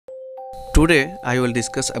Today I will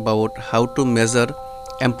discuss about how to measure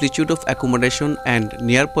amplitude of accommodation and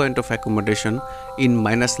near point of accommodation in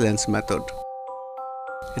minus lens method.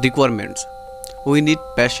 Requirements: we need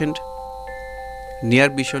patient, near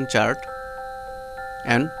vision chart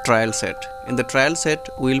and trial set. In the trial set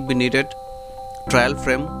we will be needed trial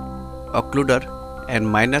frame, occluder and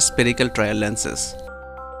minus spherical trial lenses.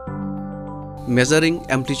 Measuring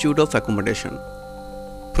amplitude of accommodation.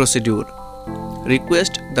 Procedure: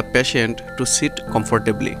 request the patient to sit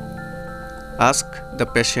comfortably. Ask the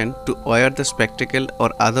patient to wear the spectacle or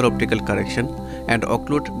other optical correction and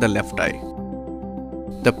occlude the left eye.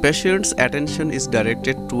 The patient's attention is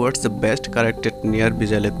directed towards the best corrected near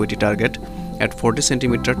visual acuity target at 40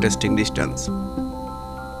 cm testing distance.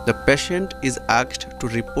 The patient is asked to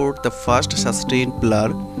report the first sustained blur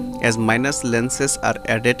as minus lenses are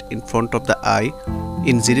added in front of the eye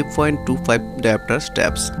in 0.25 diopter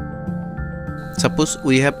steps. Suppose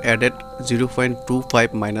we have added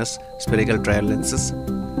 0.25 minus spherical trial lenses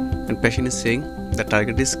and patient is saying the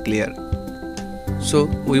target is clear. So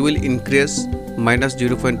we will increase minus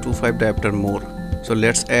 0.25 diopter more. So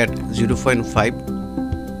let's add 0.5.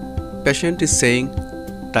 Patient is saying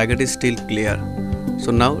target is still clear.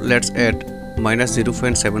 So now let's add minus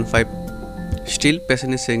 0.75. Still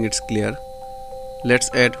patient is saying it's clear. Let's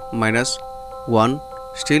add minus 1.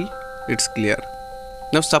 Still it's clear.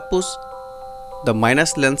 Now suppose the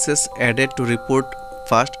minus lenses added to report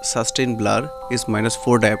first sustained blur is minus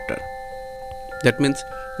 4 diopter. That means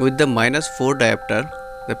with the minus 4 diopter,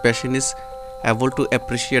 the patient is able to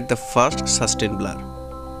appreciate the first sustained blur.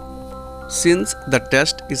 Since the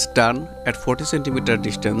test is done at 40 cm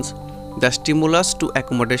distance, the stimulus to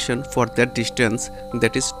accommodation for that distance,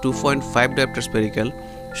 that is 2.5 diopter spherical,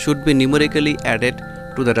 should be numerically added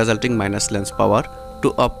to the resulting minus lens power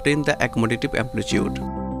to obtain the accommodative amplitude.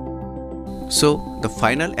 So the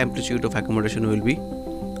final amplitude of accommodation will be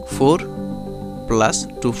 4 plus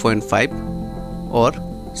 2.5 or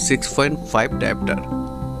 6.5 diopter.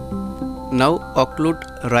 Now occlude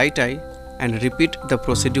right eye and repeat the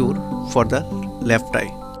procedure for the left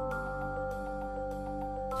eye.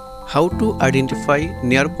 How to identify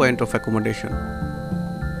near point of accommodation?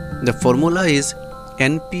 The formula is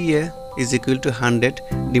NPA is equal to 100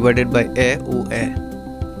 divided by AUA.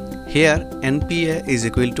 Here NPA is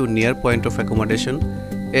equal to near point of accommodation,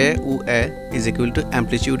 AUA is equal to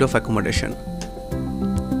amplitude of accommodation.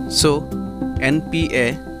 So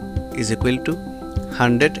NPA is equal to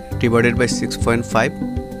 100 divided by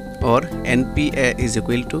 6.5 or NPA is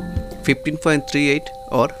equal to 15.38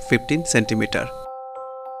 or 15 cm.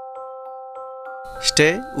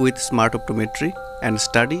 Stay with smart optometry and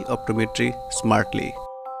study optometry smartly.